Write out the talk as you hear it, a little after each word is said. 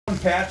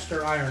patched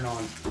or iron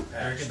on?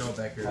 I can know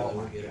back here. Oh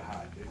my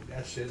god, dude.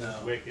 That shit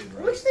is wicked, It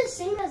right? looks the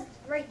same as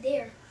right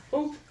there.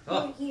 Oh.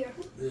 Right here.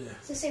 Yeah.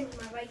 It's the same as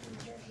my Viking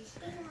jersey.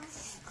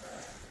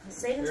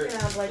 Satan's gonna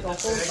have like a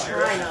whole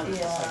shrine up.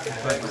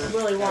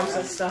 Willie wants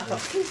this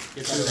stuff. We're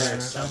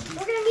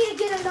gonna need to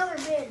get another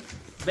bin.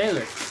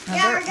 Baylor.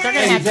 Yeah, They're gonna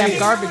have to have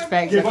garbage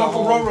bags Give at the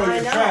Uncle home. Roro I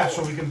your know. trash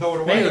so we can throw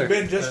it away. Baylor.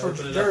 Been just for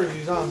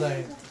jerseys, huh,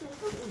 Dane?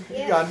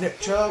 You got Nick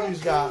Chubb,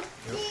 he's got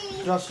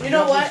Justin You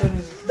know what?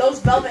 Jefferson, Those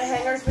velvet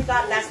hangers we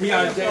got, that's what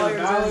got you put all your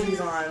Jalen jerseys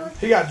on.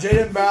 he got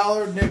Jaden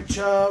Ballard, Nick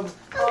Chubb,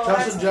 Oh,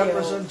 that's Justin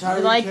Jefferson, Tyreek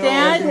You like Hill,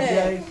 that?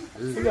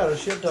 OBJ. He got a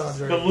shit ton of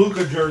The jerseys.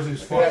 Luka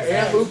jersey's fun.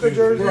 Yeah, and Luka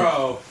jersey.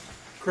 Bro.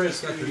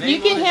 Chris,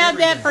 You can have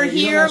that for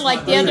here,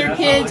 like the other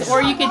kids,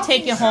 or you can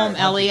take it home,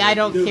 Ellie. I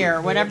don't care.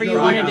 Whatever you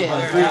want to do.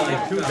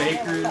 Like 2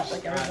 bakers.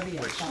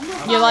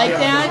 You like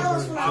that?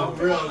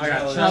 I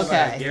got Chubb, Okay.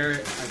 I got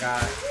Garrett, I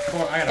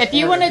got If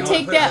you want to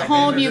take that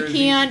home, you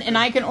can, and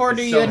I can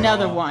order you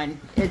another one.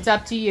 It's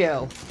up to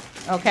you.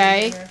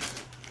 Okay?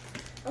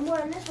 I'm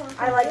wearing this one.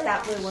 I like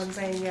that blue one,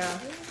 Zane, yeah.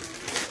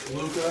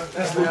 Luka.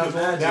 That's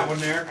Luka. That one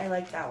there. I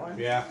like that one.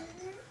 Yeah.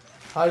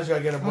 I just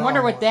gotta get a I brown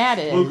wonder what one. that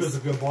Luka's is. a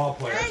good ball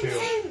player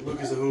too.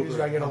 Luka's a You just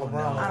gotta get a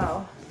LeBron one.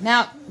 Oh.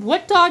 Now,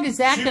 what dog is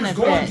that She going was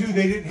to going fit? to.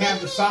 They didn't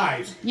have the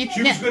size. You,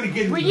 She was going to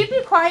get. will you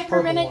be quiet for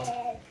a Purple minute?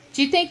 one.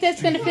 Do you think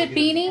that's going to fit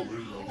Beanie?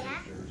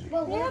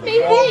 Well, Yeah, maybe.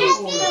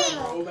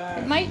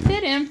 It might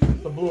fit him.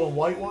 The blue and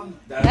white one?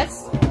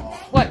 That's,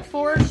 what,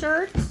 4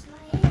 shirts?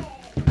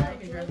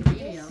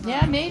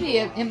 Yeah, maybe.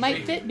 It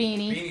might fit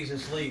Beanie. Beanie's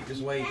asleep,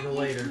 just wait until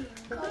later.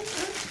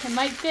 It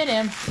might fit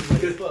him.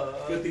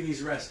 Good thing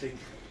he's resting.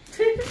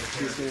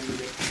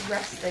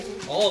 Resting.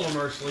 All of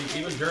them are asleep,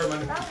 even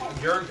German.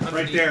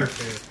 Right there.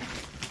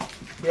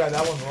 Yeah,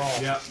 that one's raw.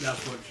 Yep,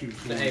 that's what she was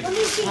doing. Hey, Let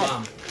me see.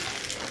 Mom,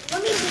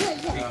 Let me see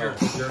it. be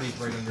careful, Journey's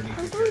right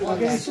underneath your I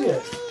chair. can't see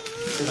it.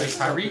 Like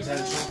Tyreek?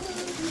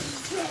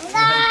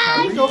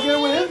 We go get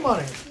it with his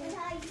money.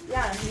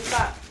 Yeah, you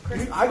got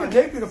Chris. I can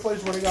take you to a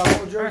place where they got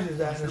all the jerseys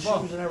at and the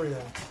shoes and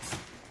everything.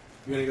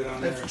 You gonna go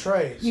down there? It's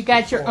trays. You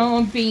got your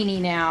own beanie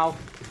now.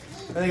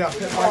 And they got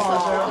pit vipers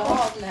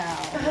Aw,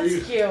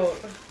 that's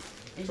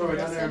cute. Sorry,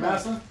 down there in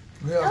Massa?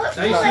 there. That looks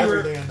Yeah, they more got like.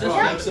 everything in there.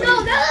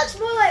 No, that looks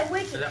more like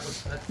Wicked.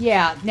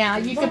 Yeah, now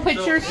you can put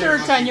your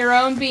shirts on your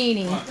own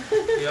beanie.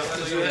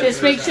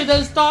 Just make sure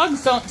those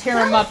dogs don't tear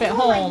them up at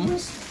home.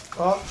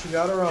 Oh, she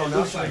got her own.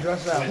 Now she can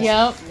dress that one.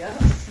 Yep.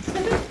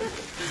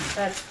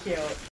 That's cute.